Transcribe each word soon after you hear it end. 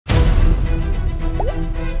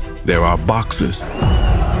there are boxers,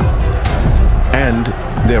 and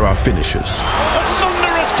there are finishers. A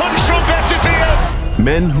thunderous punch from Beterbiev!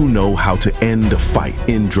 Men who know how to end a fight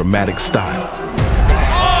in dramatic style.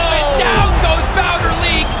 Oh, and down goes Powder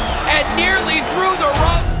League and nearly through the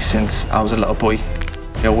rug. Since I was a little boy,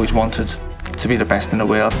 I always wanted to be the best in the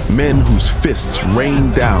world. Men whose fists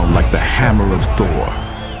rain down like the hammer of Thor.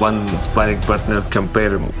 One sparring partner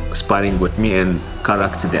compared sparring with me and car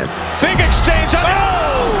accident. Big exchange.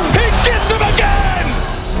 Oh! He gets him again!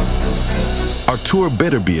 Artur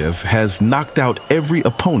Beterbiev has knocked out every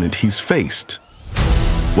opponent he's faced,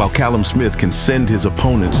 while Callum Smith can send his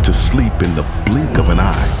opponents to sleep in the blink of an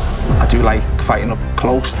eye. I do like fighting up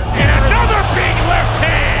close. And another big left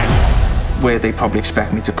hand! Where they probably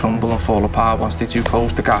expect me to crumble and fall apart once they do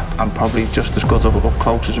close the gap. I'm probably just as good up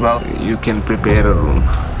close as well. You can prepare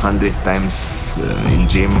 100 times in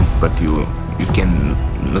gym, but you can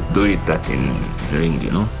not do it that in ring,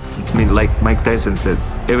 you know? It's mean like Mike Tyson said,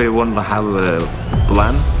 everyone will have a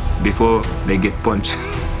plan before they get punched.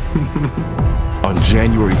 On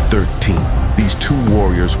January 13th, these two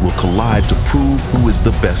warriors will collide to prove who is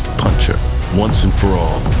the best puncher, once and for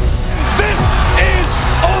all. This is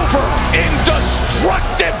over in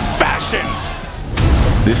destructive fashion!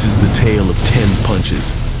 This is the tale of 10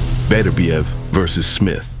 punches, Beterbiev versus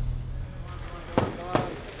Smith.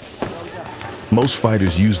 Most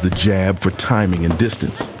fighters use the jab for timing and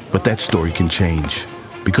distance, but that story can change.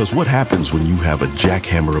 Because what happens when you have a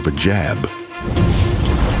jackhammer of a jab?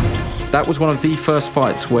 That was one of the first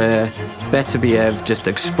fights where Beterbiev just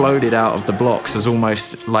exploded out of the blocks as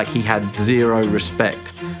almost like he had zero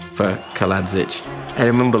respect for Kaladzic. I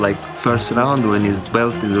remember like first round when his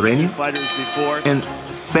belt is raining, and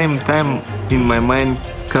same time in my mind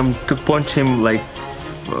come to punch him like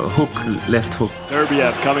hook, left hook.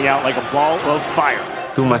 Beterbiev coming out like a ball of fire.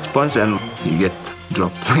 Too much punch and you get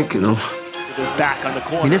dropped, like, you know. With his back on the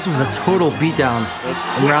corner. I mean, this was a total beatdown.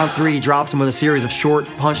 In round 3, he drops him with a series of short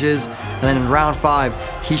punches, and then in round 5,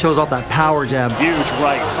 he shows off that power jab. Huge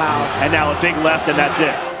right. Wow. And now a big left, and that's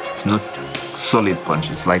it. It's not solid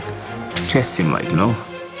punch. It's like chest him, like, you know,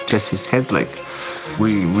 chest his head. Like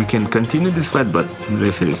we can continue this fight, but the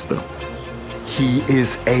referee stop. He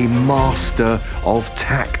is a master of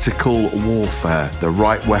tactical warfare. The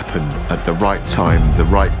right weapon at the right time, the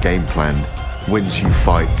right game plan wins you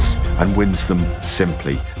fights and wins them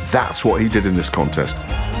simply. That's what he did in this contest.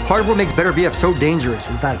 Part of what makes Beterbiev so dangerous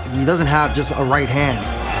is that he doesn't have just a right hand.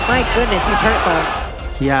 My goodness, he's hurt though.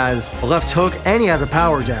 He has a left hook and he has a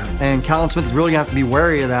power jab. And Callum Smith is really gonna have to be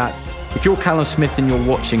wary of that. If you're Callum Smith and you're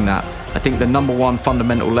watching that, I think the #1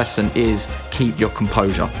 fundamental lesson is keep your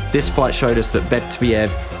composure. This fight showed us that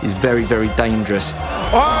Beterbiev is very, very dangerous.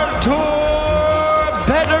 Artur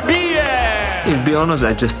Beterbiev! To be honest,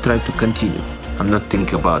 I just try to continue. I'm not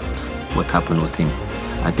thinking about what happened with him.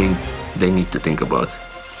 I think they need to think about,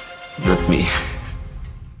 not me.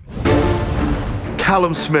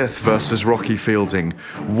 Callum Smith versus Rocky Fielding,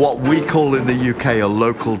 what we call in the UK a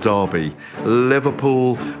local derby.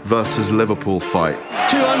 Liverpool versus Liverpool fight.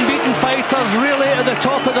 Two unbeaten fighters really at the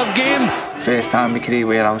top of their game. First time in my career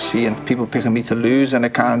where I was seeing people picking me to lose, and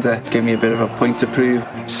it kind of gave me a bit of a point to prove.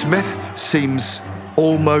 Smith seems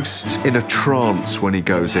almost in a trance when he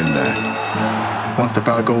goes in there. Once the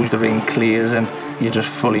bell goes, the ring clears and you're just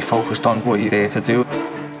fully focused on what you're there to do.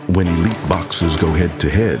 When elite boxers go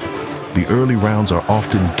head-to-head, the early rounds are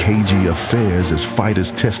often cagey affairs as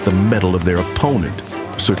fighters test the mettle of their opponent,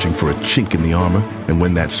 searching for a chink in the armor, and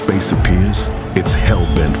when that space appears, it's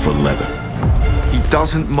hell-bent for leather. He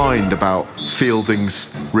doesn't mind about Fielding's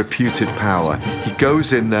reputed power. He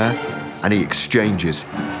goes in there and he exchanges.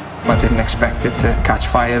 I didn't expect it to catch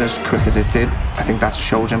fire as quick as it did. I think that's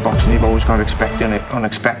shows in boxing. You've always got to expect the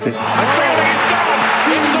unexpected. And Fielding is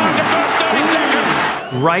gone inside the first 30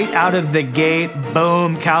 seconds. Right out of the gate,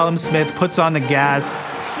 boom, Callum Smith puts on the gas.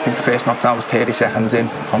 I think the first knockdown was 30 seconds in.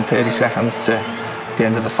 From 30 seconds to the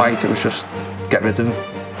end of the fight, it was just get rid of him.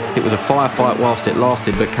 It was a firefight whilst it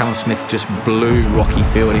lasted, but Callum Smith just blew Rocky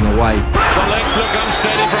Fielding away. The legs look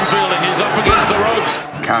unsteady from Fielding. He's up against the ropes.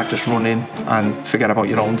 You can't just run in and forget about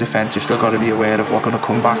your own defence. You've still got to be aware of what's going to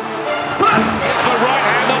come back. It's the right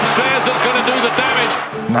hand upstairs that's going to do the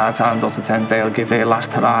damage. 9 times out of 10, they'll give their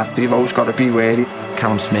last hurrah. You've always got to be wary.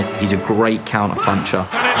 Callum Smith, he's a great counter-puncher.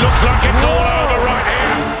 And it looks like it's all over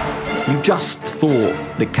right here. You just thought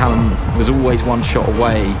that Callum was always one shot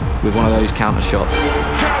away with one of those counter shots.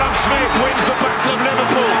 Callum Smith wins the Battle of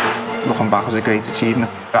Liverpool. Looking back, was a great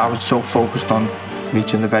achievement. I was so focused on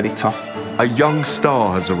reaching the very top. A young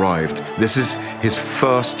star has arrived. This is his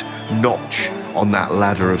first notch on that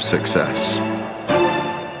ladder of success.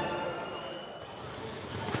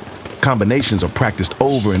 Combinations are practiced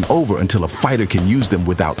over and over until a fighter can use them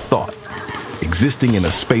without thought. Existing in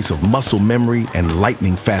a space of muscle memory and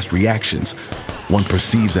lightning-fast reactions, one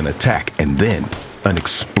perceives an attack and then an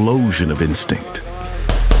explosion of instinct.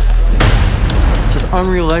 Just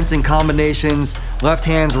unrelenting combinations, left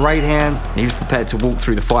hands, right hands. He was prepared to walk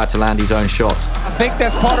through the fire to land his own shots. I think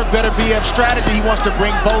that's part of Beterbiev's strategy. He wants to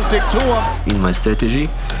bring Gvozdyk to him. In my strategy,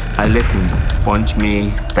 I let him punch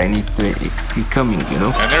me, but I need to keep coming, you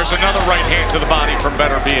know? And there's another right hand to the body from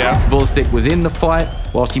Beterbiev. Gvozdyk was in the fight.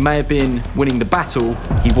 Whilst he may have been winning the battle,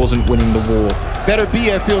 he wasn't winning the war.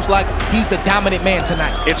 Beterbiev feels like he's the dominant man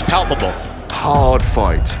tonight. It's palpable. Hard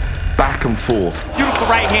fight, back and forth. Beautiful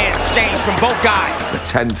right hand exchange from both guys. The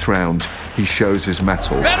 10th round, he shows his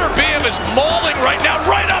mettle. Beterbiev is mauling right now.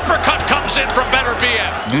 Right uppercut comes in from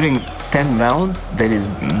Beterbiev. During 10th round, there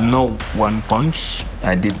is no one punch.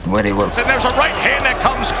 I did very well. And there's a right hand that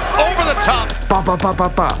comes over the top. Ba, ba, ba, ba,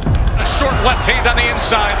 ba. A short left hand on the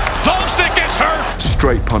inside. Gvozdyk gets hurt.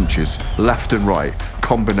 Straight punches, left and right,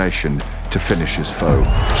 combination to finish his foe.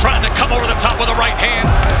 Trying to come over the top with a right hand.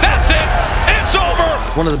 That's it. It's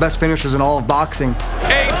over. One of the best finishers in all of boxing.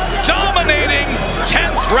 A dominating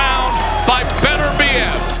 10th round by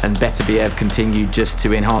Beterbiev. And Beterbiev continued just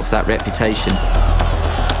to enhance that reputation.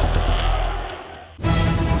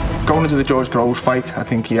 Going into the George Groves fight, I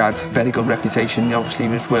think he had a very good reputation. Obviously,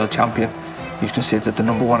 he was world champion. He was considered the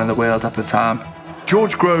 #1 in the world at the time.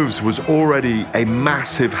 George Groves was already a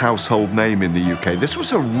massive household name in the UK. This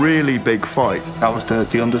was a really big fight. I was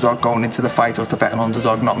the underdog going into the fight. I was the betting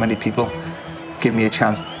underdog. Not many people give me a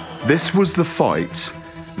chance. This was the fight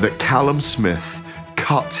that Callum Smith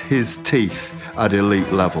cut his teeth at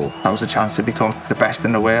elite level. That was a chance to become the best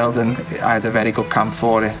in the world, and I had a very good camp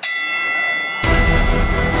for it.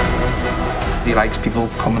 He likes people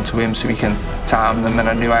coming to him so he can time them, and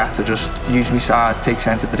I knew I had to just use my size, take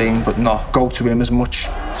centre of the ring, but not go to him as much.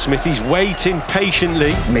 Smithy's waiting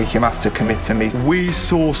patiently. Make him have to commit to me. We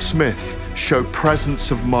saw Smith show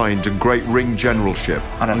presence of mind and great ring generalship.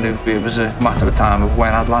 And I knew it was a matter of time of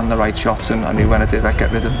when I'd land the right shots, and I knew when I did, I'd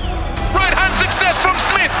get rid of him. Right hand success from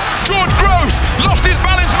Smith. George Groves lost his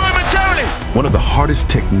balance momentarily. One of the hardest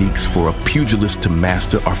techniques for a pugilist to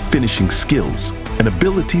master are finishing skills, an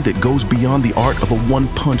ability that goes beyond the art of a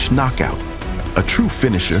one-punch knockout. A true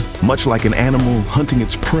finisher, much like an animal hunting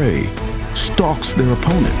its prey, stalks their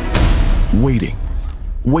opponent, waiting,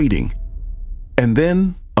 waiting, and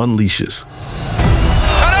then unleashes.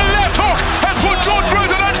 And a left hook has put George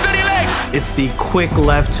Groves on unsteady legs. It's the quick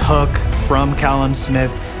left hook from Callum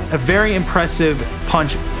Smith. A very impressive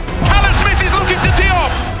punch. Callum Smith is looking to tee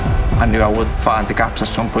off. I knew I would find the gaps at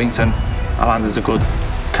some point, and I landed a good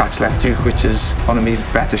catch left hook, which is one of my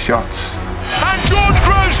better shots. And George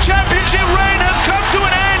Groves' championship reign has come to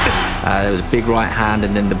an end. There was a big right hand,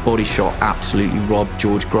 and then the body shot absolutely robbed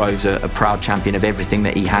George Groves, a proud champion, of everything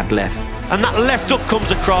that he had left. And that left hook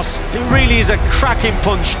comes across. It really is a cracking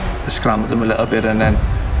punch. I scrambled him a little bit and then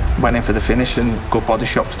went in for the finish, and good body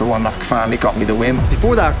shot was the one that finally got me the win.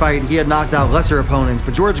 Before that fight, he had knocked out lesser opponents,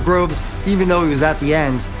 but George Groves, even though he was at the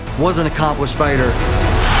end, was an accomplished fighter.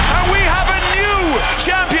 And we have a new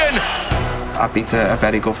champion. I beat a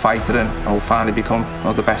very good fighter, and I will finally become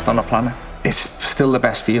the best on the planet. It's still the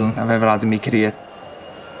best feeling I've ever had in my career.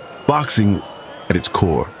 Boxing, at its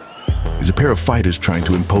core, is a pair of fighters trying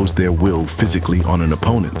to impose their will physically on an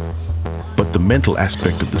opponent. But the mental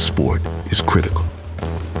aspect of the sport is critical.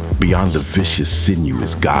 Beyond the vicious sinew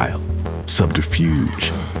is guile,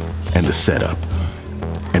 subterfuge, and the setup.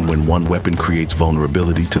 And when one weapon creates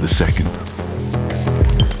vulnerability to the second.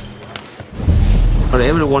 For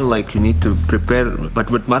everyone, like, you need to prepare, but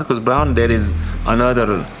with Marcus Brown, there is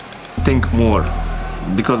another think more,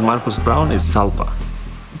 because Marcus Brown is Salpa.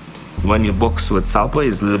 When you box with Salpa,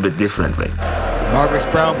 it's a little bit different, right? Marcus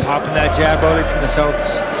Brown popping that jab early from the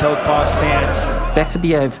southpaw stance.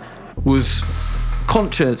 Beterbiev was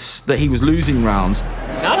conscious that he was losing rounds.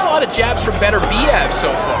 Not a lot of jabs from Beterbiev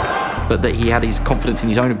so far. But that he had his confidence in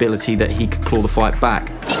his own ability that he could claw the fight back.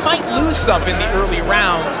 He might lose some in the early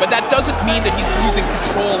rounds, but that doesn't mean that he's losing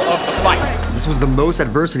control of the fight. This was the most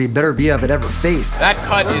adversity Beterbiev had ever faced. That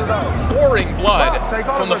cut is pouring blood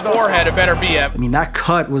from the forehead of Beterbiev. I mean, that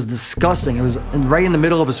cut was disgusting. It was right in the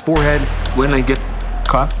middle of his forehead. When I get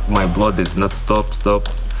cut, my blood is not stop.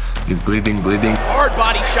 It's bleeding. Hard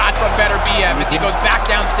body shot from Beterbiev as he goes back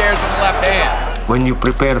downstairs with the left hand. When you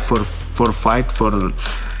prepare for fight, for,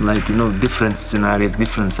 like, you know, different scenarios,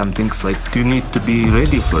 different some things, like, you need to be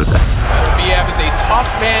ready for that. Beterbiev is a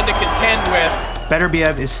tough man to contend with.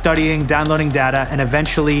 Beterbiev is studying, downloading data, and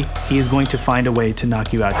eventually he is going to find a way to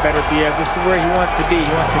knock you out. Beterbiev, this is where he wants to be.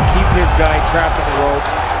 He wants to keep his guy trapped in the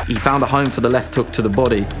ropes. He found a home for the left hook to the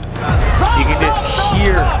body. You can just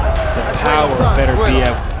hear the power of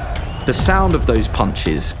Beterbiev. The sound of those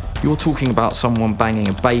punches, you're talking about someone banging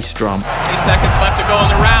a bass drum. 20 seconds left to go in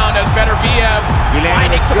the round as Beterbiev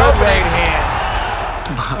finding some openings.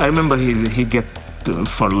 I remember he get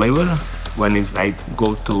for lever when I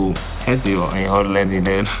go to head, he already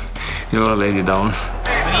there, he already down.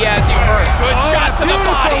 Diaz emerged. Good shot to the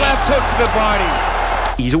body. Left hook to the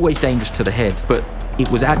body. He's always dangerous to the head, but it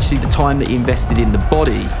was actually the time that he invested in the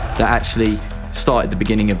body that actually started the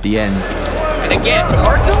beginning of the end. And again, to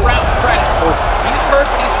Marcus Brown's credit, he's hurt,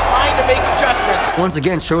 but he's trying to make adjustments. Once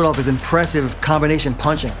again showed off his impressive combination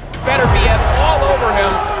punching. Beterbiev all over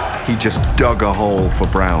him. He just dug a hole for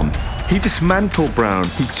Brown. He dismantled Brown.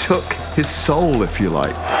 He took his soul, if you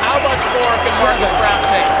like. How much more can Marcus Brown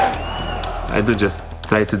take? I do just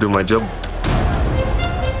try to do my job.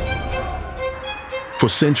 For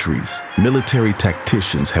centuries, military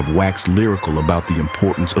tacticians have waxed lyrical about the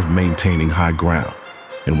importance of maintaining high ground.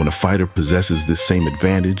 And when a fighter possesses this same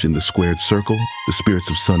advantage in the squared circle, the spirits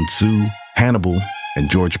of Sun Tzu, Hannibal,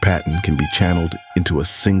 and George Patton can be channeled into a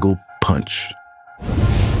single punch.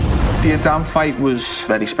 The Adam fight was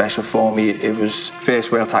very special for me. It was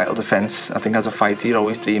first world title defence. I think as a fighter, you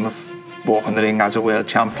always dream of walking the ring as a world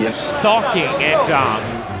champion. Stalking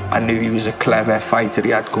Adam. I knew he was a clever fighter. He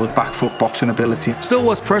had good back foot boxing ability. Still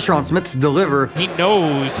was pressure on Smith to deliver. He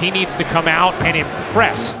knows he needs to come out and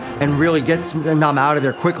impress. And really get Endam out of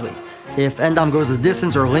there quickly. If Endam goes the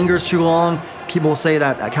distance or lingers too long, people say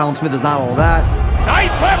that Callum Smith is not all that. Nice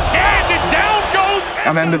left hand and down goes. I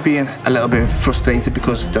remember being a little bit frustrated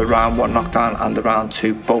because the round 1 knockdown and the round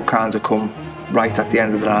 2 both kinds of come right at the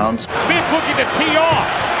end of the rounds. Smith looking to tee off.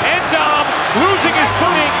 Endam losing his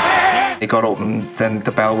footing. He got up and then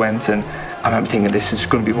the bell went, and I remember thinking this is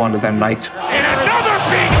going to be one of them nights. And another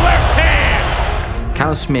big left hand.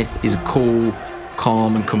 Callum Smith is a cool,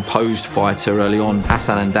 calm and composed fighter early on.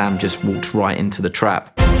 Hassan Endam just walked right into the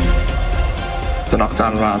trap. The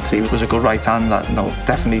knockdown in round 3 was a good right hand that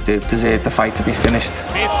definitely did deserve the fight to be finished.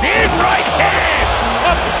 Smith, big right hand,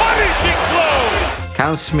 a punishing blow.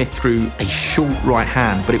 Callum Smith threw a short right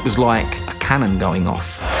hand, but it was like a cannon going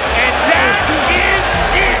off. And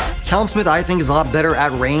that is it. Callum Smith, I think, is a lot better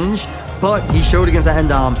at range, but he showed against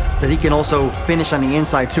Endam that he can also finish on the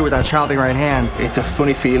inside too with that chopping right hand. It's a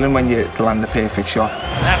funny feeling when you land the perfect shot.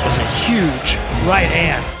 That was a huge right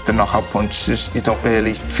hand. The knockout punches, you don't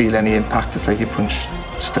really feel any impact. It's like you punch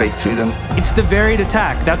straight through them. It's the varied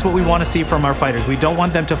attack. That's what we want to see from our fighters. We don't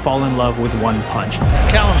want them to fall in love with one punch.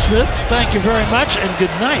 Callum Smith, thank you very much and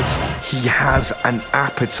good night. He has an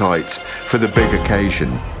appetite for the big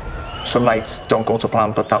occasion. Some nights don't go to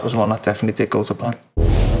plan, but that was one that definitely did go to plan.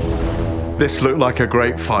 This looked like a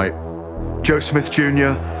great fight. Joe Smith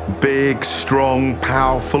Jr., big, strong,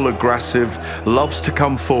 powerful, aggressive, loves to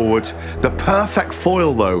come forward. The perfect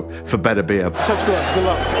foil, though, for Beterbiev. Touch gloves, good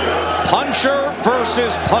luck. Puncher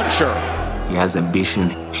versus puncher. He has ambition.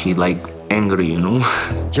 He angry, you know.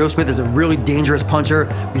 Joe Smith is a really dangerous puncher.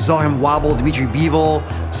 We saw him wobble Dmitry Bivol,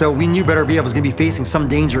 so we knew Beterbiev was going to be facing some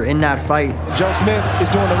danger in that fight. Joe Smith is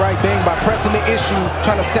doing the right thing by pressing the issue,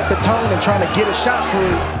 trying to set the tone and trying to get a shot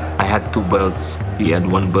through. I had 2 belts. He had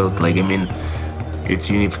 1 belt. It's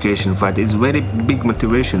unification fight. It's very big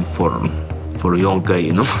motivation for a young guy,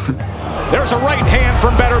 you know. There's a right hand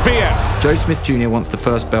from Beterbiev. Joe Smith Jr. once the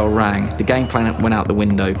first bell rang, the game plan went out the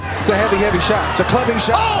window. It's a heavy shot. It's a clubbing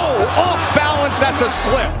shot. Oh, off balance. That's a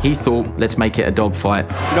slip. He thought, let's make it a dogfight.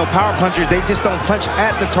 You know, power punchers, they just don't punch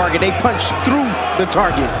at the target. They punch through the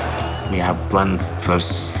target. We have planned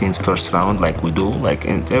since first round like we do,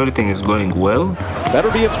 and everything is going well.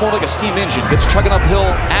 Beterbiev's more like a steam engine, gets chugging uphill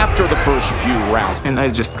after the first few rounds. And I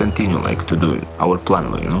just continue to do our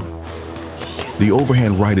plan, you know. The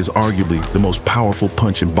overhand right is arguably the most powerful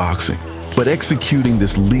punch in boxing. But executing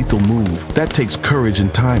this lethal move, that takes courage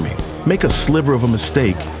and timing. Make a sliver of a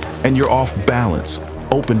mistake and you're off balance,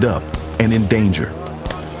 opened up, and in danger.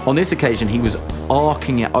 On this occasion, he was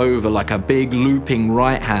arcing it over like a big looping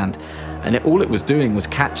right hand, and all it was doing was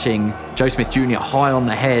catching Joe Smith Jr. high on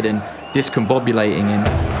the head and discombobulating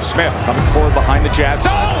him. Smith coming forward behind the jabs.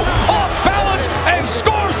 Oh! Off balance and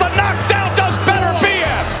scores the knockdown, does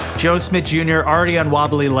Beterbiev! Joe Smith Jr. already on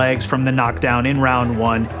wobbly legs from the knockdown in round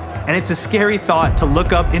 1, and it's a scary thought to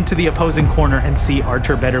look up into the opposing corner and see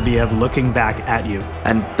Artur Beterbiev looking back at you.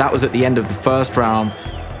 And that was at the end of the first round.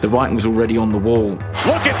 The writing was already on the wall.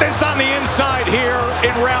 Look at this on the inside here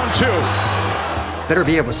in round 2.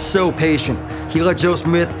 Beterbiev was so patient. He let Joe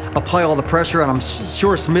Smith apply all the pressure, and I'm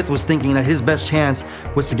sure Smith was thinking that his best chance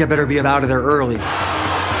was to get Beterbiev out of there early.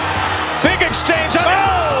 Big exchange.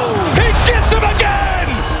 Oh! He gets him again!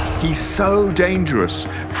 He's so dangerous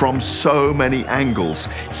from so many angles.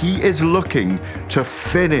 He is looking to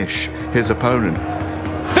finish his opponent.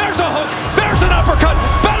 There's a hook. There's an uppercut.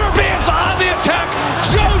 Beterbiev's on the attack.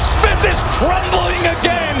 Joe Smith is crumbling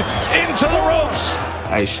again into the ropes.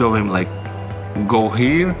 I show him like, go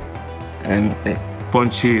here and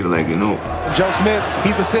punch here, like, you know. Joe Smith,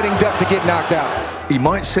 he's a sitting duck to get knocked out. He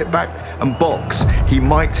might sit back and box. He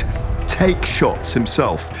might take shots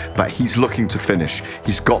himself, but he's looking to finish.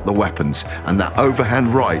 He's got the weapons, and that overhand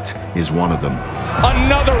right is one of them.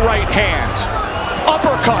 Another right hand.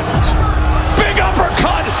 Uppercut. Big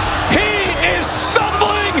uppercut. He is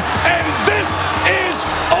stumbling, and this is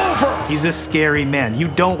over. He's a scary man. You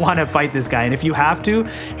don't want to fight this guy, and if you have to,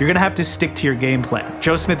 you're going to have to stick to your game plan.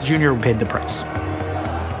 Joe Smith Jr. paid the price.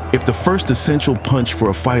 If the first essential punch for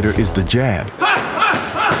a fighter is the jab,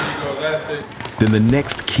 then the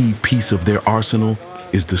next key piece of their arsenal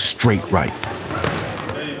is the straight right.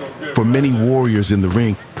 For many warriors in the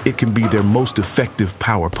ring, it can be their most effective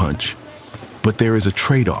power punch. But there is a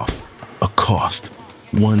trade-off, a cost.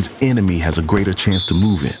 One's enemy has a greater chance to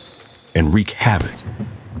move in and wreak havoc.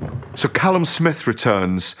 So Callum Smith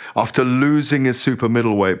returns after losing his super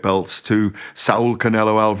middleweight belts to Saul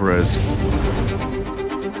Canelo Alvarez.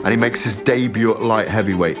 And he makes his debut at light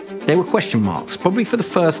heavyweight. There were question marks, probably for the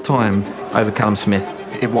first time over Callum Smith.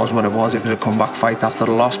 It was what it was. It was a comeback fight after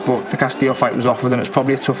the loss, but the Castillo fight was offered, and it's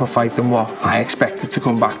probably a tougher fight than what I expected to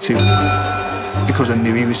come back to, because I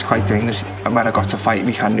knew he was quite dangerous. And when I got to fight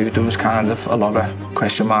week, I knew there was kind of a lot of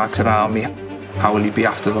question marks around me. How will he be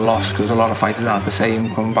after the loss? Because a lot of fighters aren't the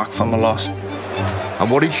same coming back from a loss. And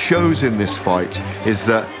what he shows in this fight is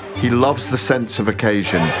that he loves the sense of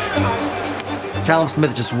occasion. Callum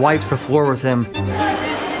Smith just wipes the floor with him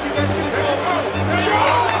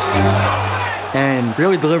and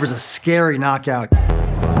really delivers a scary knockout.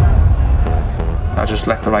 I just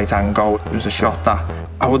let the right hand go. It was a shot that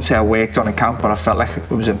I wouldn't say I worked on in camp, but I felt like it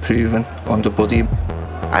was improving under Buddy.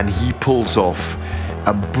 And he pulls off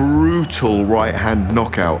a brutal right-hand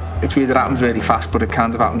knockout. It either happens really fast, but it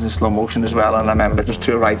kind of happens in slow motion as well. And I remember just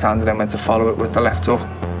threw a right hand and then went to follow it with the left hook.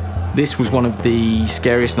 This was one of the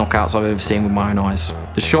scariest knockouts I've ever seen with my own eyes.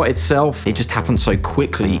 The shot itself, it just happened so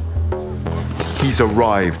quickly. He's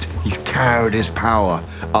arrived, he's carried his power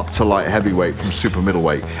up to light heavyweight from super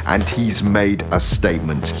middleweight, and he's made a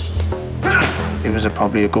statement. It was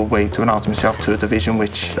probably a good way to announce myself to a division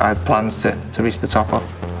which I had plans to reach the top of.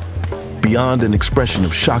 Beyond an expression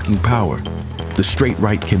of shocking power, the straight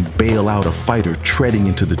right can bail out a fighter treading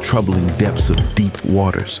into the troubling depths of deep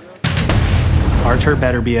waters. Artur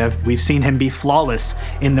Beterbiev, we've seen him be flawless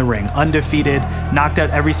in the ring, undefeated, knocked out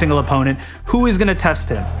every single opponent. Who is going to test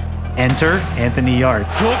him? Enter Anthony Yarde.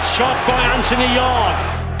 Good shot by Anthony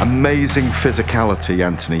Yarde. Amazing physicality,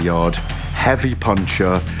 Anthony Yarde. Heavy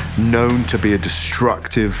puncher, known to be a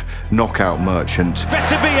destructive knockout merchant.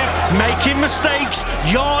 Beterbiev making mistakes.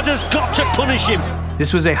 Yarde has got to punish him.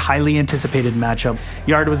 This was a highly anticipated matchup.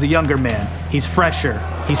 Yarde was a younger man. He's fresher.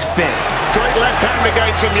 He's fit. Great left hand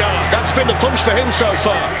again from Yarde. That's been the punch for him so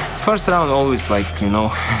far. First round always like, you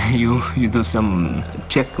know, you do some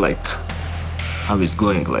check like how he's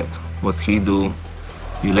going, like what he do,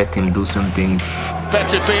 you let him do something.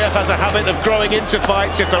 Beterbiev has a habit of growing into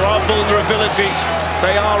fights. If there are vulnerabilities,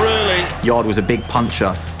 they are early. Yarde was a big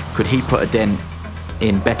puncher. Could he put a dent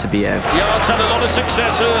in Beterbiev? Yarde's had a lot of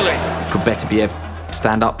success early. Could Beterbiev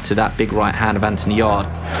stand up to that big right hand of Anthony Yarde?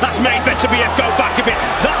 That's made Beterbiev go back a bit.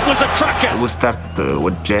 That was a cracker. We'll start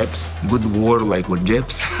with jabs. Good war like with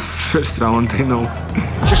jabs. First round, you know.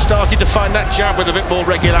 Just started to find that jab with a bit more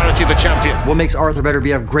regularity, the champion. What makes Artur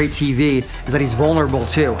Beterbiev great TV is that he's vulnerable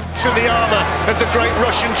too. To the armor of the great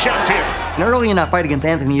Russian champion. And early in that fight against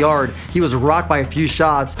Anthony Yarde, he was rocked by a few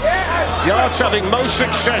shots. Yarde's having most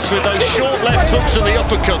success with those short left hooks and the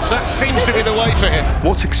uppercuts. That seems to be the way for him.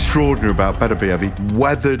 What's extraordinary about Beterbiev, he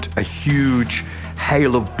weathered a huge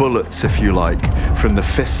hail of bullets, if you like, from the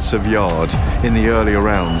fists of Yarde in the earlier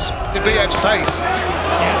rounds. Beterbiev's face.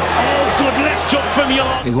 Oh, good left hook from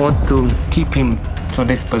Yarde. We want to keep him to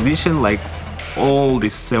this position like all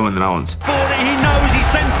these 7 rounds. He knows, he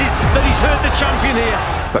senses that he's hurt the champion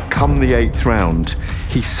here. But come the 8th round,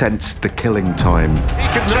 he sensed the killing time. He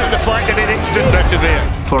can turn the fight in an instant,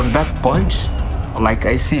 Beterbiev. For that punch, like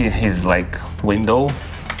I see his like window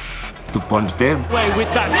to punch there. Way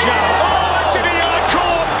with that jab. Oh, Anthony Yarde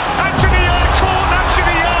caught! Anthony Yarde caught!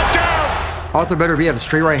 Anthony Yarde down! Artur Beterbiev's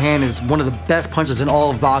straight right hand is one of the best punches in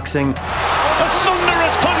all of boxing. A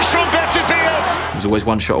thunderous punch from Beterbiev. He was always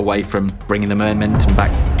one shot away from bringing the momentum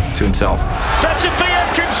back to himself.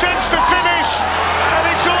 Beterbiev can sense the finish, and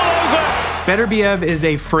it's all over. Beterbiev is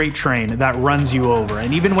a freight train that runs you over,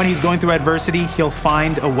 and even when he's going through adversity, he'll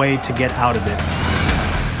find a way to get out of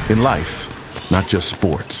it. In life, not just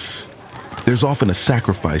sports, there's often a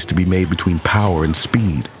sacrifice to be made between power and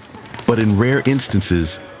speed. But in rare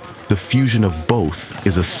instances, the fusion of both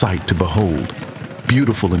is a sight to behold,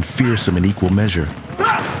 beautiful and fearsome in equal measure,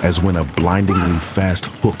 as when a blindingly fast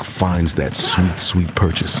hook finds that sweet, sweet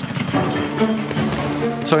purchase.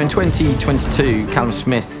 So in 2022, Callum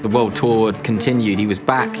Smith, the world tour continued. He was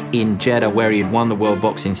back in Jeddah where he had won the World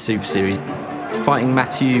Boxing Super Series, fighting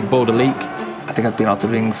Mathieu Bordelic. I think I'd been out the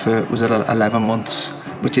ring for, was it 11 months,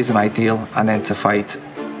 which isn't ideal, and then to fight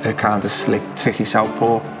a kind of slick, tricky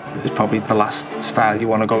southpaw is probably the last style you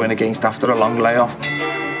want to go in against after a long layoff.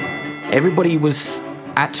 Everybody was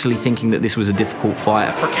actually thinking that this was a difficult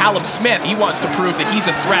fight. For Callum Smith, he wants to prove that he's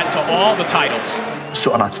a threat to all the titles.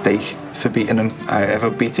 Something at stake for beating him. If I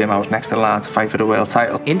beat him, I was next in line to fight for the world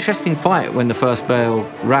title. Interesting fight when the first bell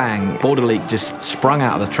rang. Bordelic just sprung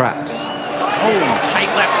out of the traps. Oh,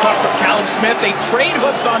 tight left hook from Callum Smith. They trade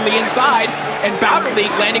hooks on the inside, and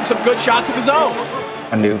Bordelic landing some good shots of his own.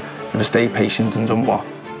 I knew if I stayed patient and done what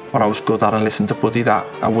I was good at and listened to Buddy, that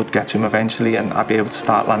I would get to him eventually and I'd be able to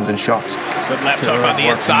start landing shots. Good left hook on the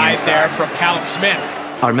inside there from Callum Smith.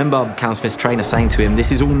 I remember Callum Smith's trainer saying to him,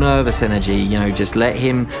 this is all nervous energy, you know, just let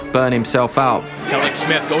him burn himself out. Telling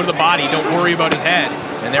Smith, go to the body, don't worry about his head.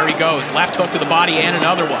 And there he goes, left hook to the body and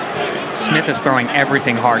another one. Smith is throwing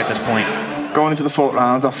everything hard at this point. Going into the fourth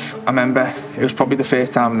round off, I remember it was probably the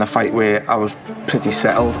first time in the fight where I was pretty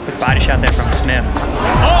settled. Good body shot there from Smith.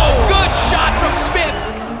 Oh, good shot from Smith!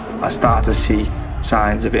 I started to see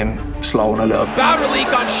signs of him slowing a little.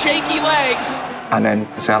 Bordelic on shaky legs. And then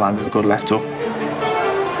I landed a good left hook. Oh,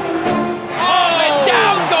 and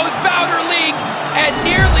down goes Bordelic and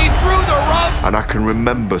nearly through the ropes. And I can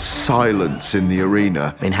remember silence in the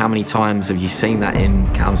arena. I mean, how many times have you seen that in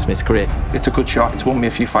Callum Smith's career? It's a good shot. It's won me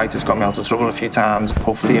a few fights. It's got me out of trouble a few times.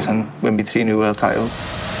 Hopefully I can win me 3 new world titles.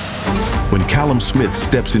 When Callum Smith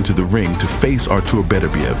steps into the ring to face Artur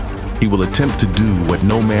Beterbiev, he will attempt to do what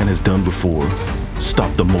no man has done before: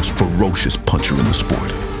 stop the most ferocious puncher in the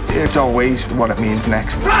sport. It's always what it means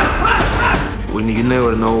next. When you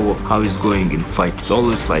never know how it's going in fight, it's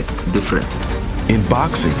always like different. In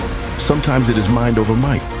boxing, sometimes it is mind over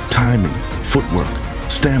might. Timing, footwork,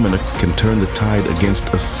 stamina can turn the tide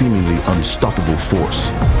against a seemingly unstoppable force.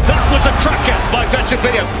 That was a cracker by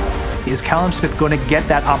Beterbiev. Is Callum Smith going to get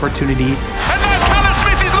that opportunity? And now Callum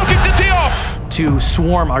Smith is looking to tee off. To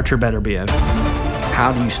swarm Artur Beterbiev.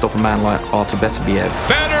 How do you stop a man like Artur Beterbiev?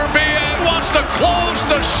 Beterbiev wants to close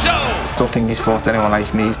the show. I don't think he's fought anyone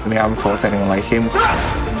like me. I haven't fought anyone like him.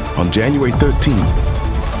 On January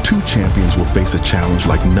 13th, 2 champions will face a challenge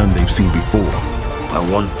like none they've seen before. I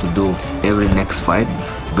want to do every next fight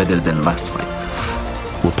better than last fight.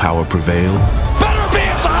 Will power prevail?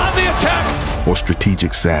 Beterbiev's on the attack. Or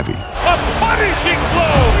strategic savvy? A punishing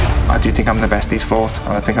blow. I do think I'm the best he's fought,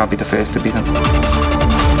 and I think I'll be the first to beat him.